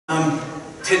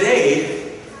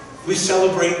Today, we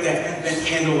celebrate the Advent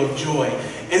candle of joy.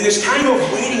 And this time of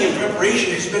waiting and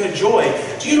preparation has been a joy.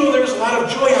 Do you know there was a lot of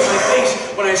joy on my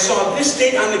face when I saw this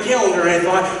date on the calendar and I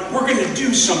thought, we're going to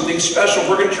do something special.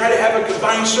 We're going to try to have a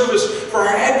combined service for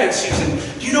our Advent season.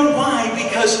 Do you know why?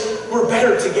 Because we're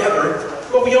better together,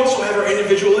 but we also have our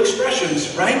individual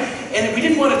expressions, right? And we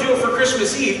didn't want to do it for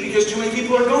Christmas Eve because too many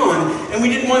people are gone. And we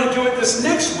didn't want to do it this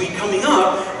next week coming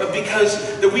up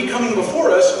because the week coming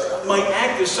before us might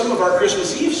act as some of our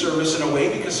Christmas Eve service in a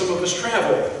way because some of us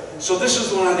travel. So this is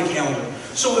the one on the calendar.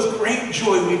 So with great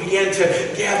joy, we began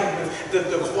to gather with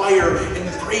the choir and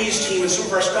the praise team and some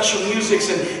of our special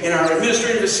musics and our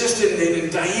administrative assistant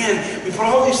and Diane. We put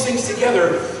all these things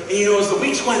together. And you know, as the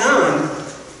weeks went on,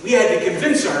 we had to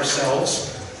convince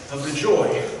ourselves of the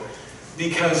joy.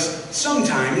 Because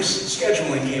sometimes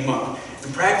scheduling came up.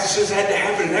 And practices had to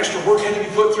happen, and extra work had to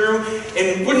be put through.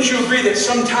 And wouldn't you agree that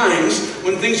sometimes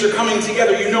when things are coming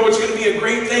together, you know it's going to be a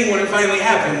great thing when it finally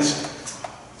happens?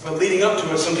 But leading up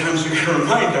to it, sometimes we got to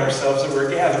remind ourselves that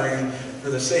we're gathering for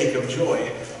the sake of joy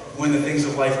when the things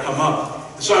of life come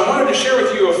up. So I wanted to share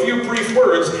with you a few brief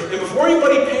words. And before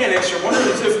anybody panics or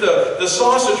wonders if the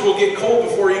sausage will get cold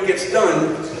before it gets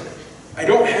done, I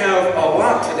don't have a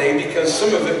lot today because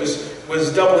some of it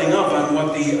was doubling up on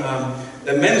what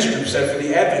the men's group said for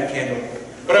the Advent candle.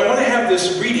 But I want to have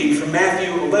this reading from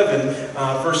Matthew 11,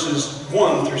 verses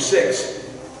 1 through 6.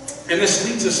 And this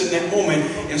leads us in that moment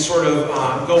and sort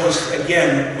of goes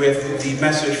again with the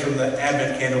message from the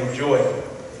Advent candle of joy.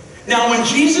 Now when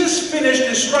Jesus finished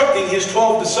instructing his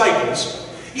 12 disciples,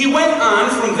 he went on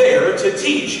from there to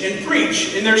teach and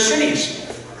preach in their cities.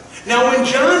 Now when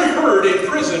John heard in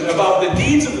prison about the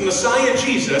deeds of the Messiah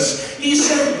Jesus, he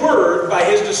sent word by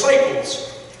his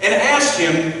disciples and asked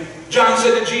him, John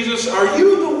said to Jesus, "Are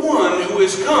you the one who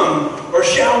is come, or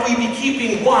shall we be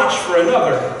keeping watch for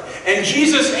another?" And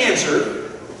Jesus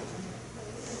answered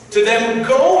to them,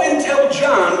 "Go and tell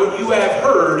John what you have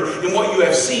heard and what you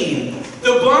have seen.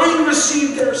 The blind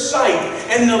receive their sight,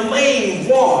 and the lame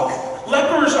walk.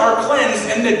 Lepers are cleansed,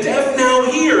 and the deaf now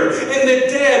hear, and the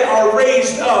dead are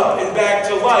raised up and back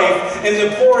to life, and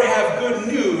the poor have good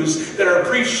news that are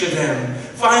preached to them."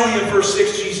 Finally, in verse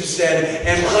 6, Jesus said,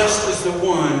 "And blessed is the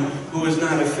one who is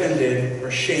not offended or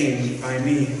shamed by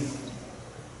me."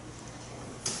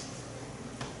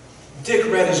 Dick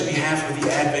read his behalf of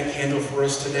the Advent candle for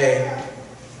us today.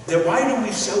 That why do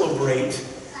we celebrate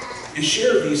and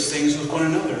share these things with one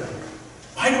another?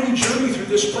 Why do we journey through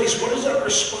this place? What is our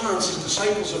response as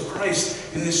disciples of Christ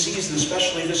in this season,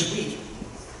 especially this week?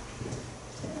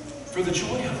 For the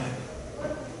joy of it.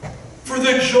 For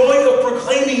the joy of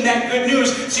proclaiming that good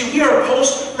news. See, we are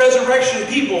post-resurrection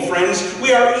people, friends.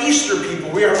 We are Easter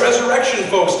people. We are resurrection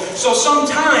folks. So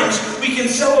sometimes we can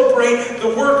celebrate the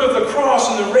work of the cross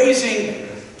and the raising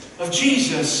of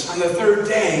Jesus on the third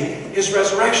day, his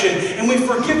resurrection. And we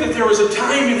forget that there was a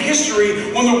time in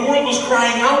history when the world was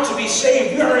crying out to be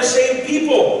saved. We are a saved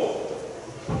people.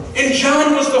 And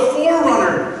John was the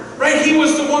forerunner. Right? He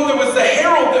was the one that was the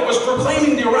herald that was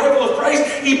proclaiming the arrival of Christ.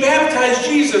 He baptized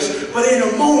Jesus. But in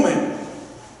a moment,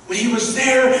 when he was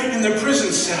there in the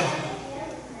prison cell,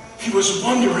 he was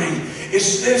wondering,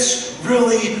 is this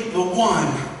really the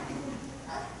one?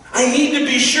 I need to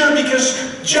be sure because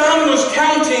John was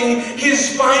counting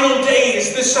his final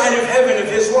days this side of heaven of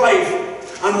his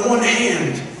life on one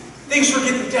hand. Things were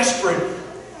getting desperate.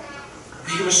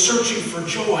 He was searching for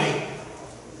joy.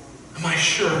 Am I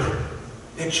sure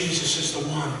that Jesus is the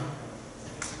one?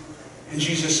 And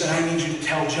Jesus said, I need you to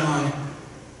tell John.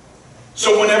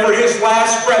 So whenever his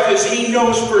last breath is, he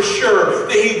knows for sure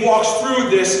that he walks through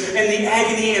this and the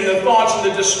agony and the thoughts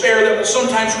and the despair that will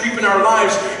sometimes creep in our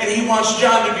lives. And he wants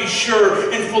John to be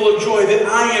sure and full of joy that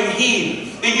I am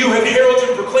he. That you have heralded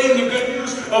and proclaimed the good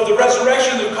news of the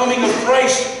resurrection, the coming of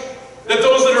Christ. That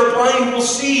those that are blind will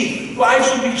see, lives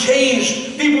will be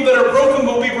changed, people that are broken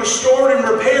will be restored and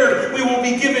repaired. We will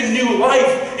be given new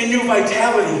life and new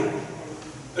vitality.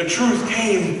 The truth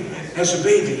came as a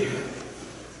baby.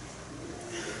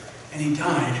 And he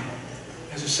died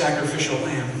as a sacrificial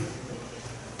lamb.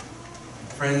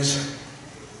 Friends,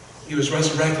 he was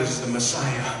resurrected as the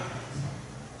Messiah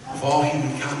of all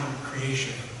human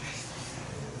creation.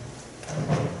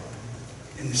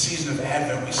 In the season of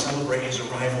Advent, we celebrate his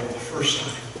arrival the first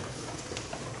time.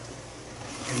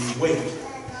 And we wait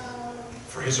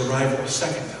for his arrival a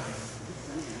second time,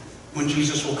 when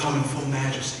Jesus will come in full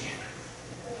majesty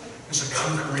as a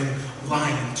conquering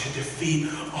lion to defeat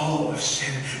all of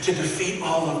sin, to defeat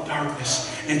all of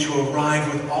darkness, and to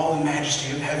arrive with all the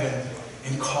majesty of heaven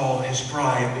and call his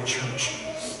bride, the church,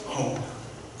 home.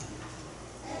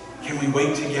 Can we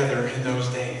wait together in those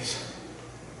days?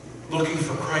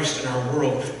 Christ in our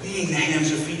world, being the hands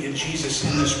and feet of Jesus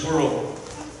in this world.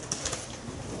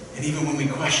 And even when we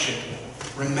question,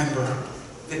 remember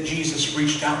that Jesus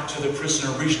reached out to the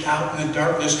prisoner, reached out in the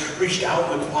darkness, reached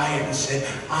out in the quiet and said,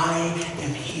 I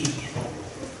am He.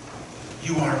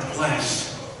 You are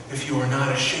blessed if you are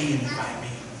not ashamed by me.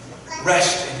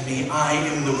 Rest in me. I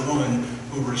am the one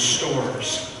who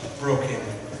restores broken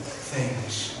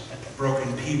things,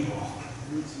 broken people.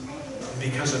 And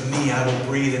because of me, I will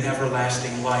breathe an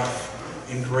everlasting life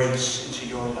and grace into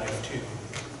your life too.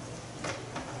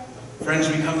 Friends,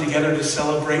 we come together to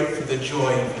celebrate for the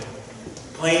joy of it.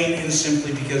 Plain and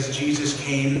simply because Jesus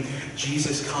came,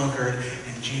 Jesus conquered,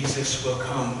 and Jesus will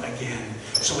come again.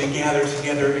 So we gather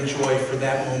together in joy for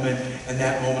that moment and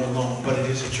that moment alone. But it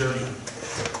is a journey.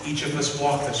 Each of us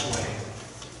walk this way.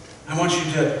 I want you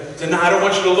I don't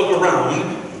want you to look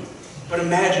around, but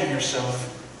imagine yourself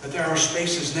that there are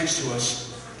spaces next to us.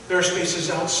 There are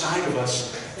spaces outside of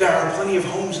us. There are plenty of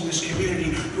homes in this community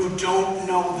who don't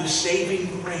know the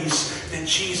saving grace that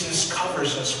Jesus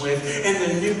covers us with, and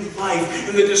the new life,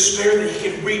 and the despair that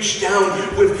He can reach down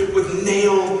with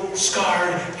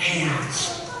nail-scarred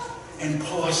hands and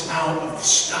pull us out of the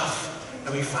stuff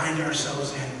that we find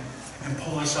ourselves in, and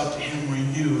pull us up to Him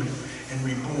renewed and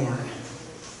reborn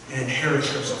and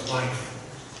inheritors of life.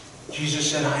 Jesus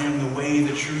said, I am the way,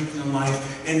 the truth, and the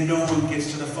life, and no one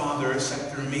gets to the Father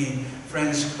except through me.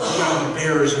 Friends, we are the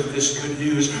bearers of this good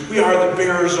news. We are the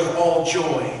bearers of all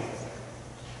joy.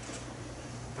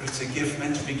 But it's a gift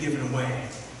meant to be given away.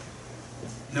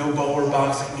 No bowl or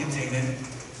box can contain it.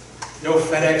 No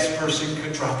FedEx person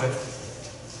could drop it.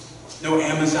 No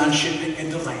Amazon shipment can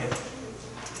delay it.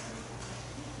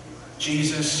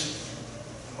 Jesus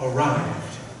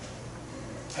arrived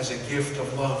as a gift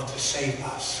of love to save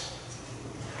us.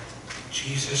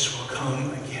 Jesus will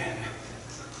come again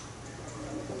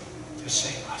to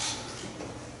save us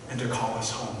and to call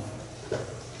us home.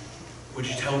 Would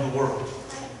you tell the world?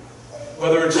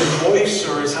 Whether it's in voice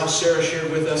or as how Sarah shared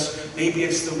with us, maybe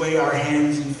it's the way our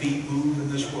hands and feet move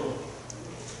in this world.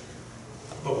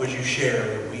 But would you share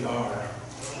that we are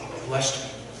blessed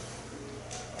people?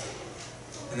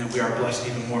 And that we are blessed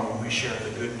even more when we share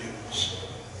the good news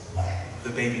of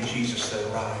the baby Jesus that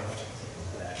arrived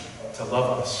to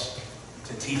love us,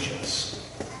 to teach us,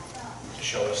 to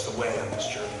show us the way on this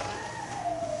journey.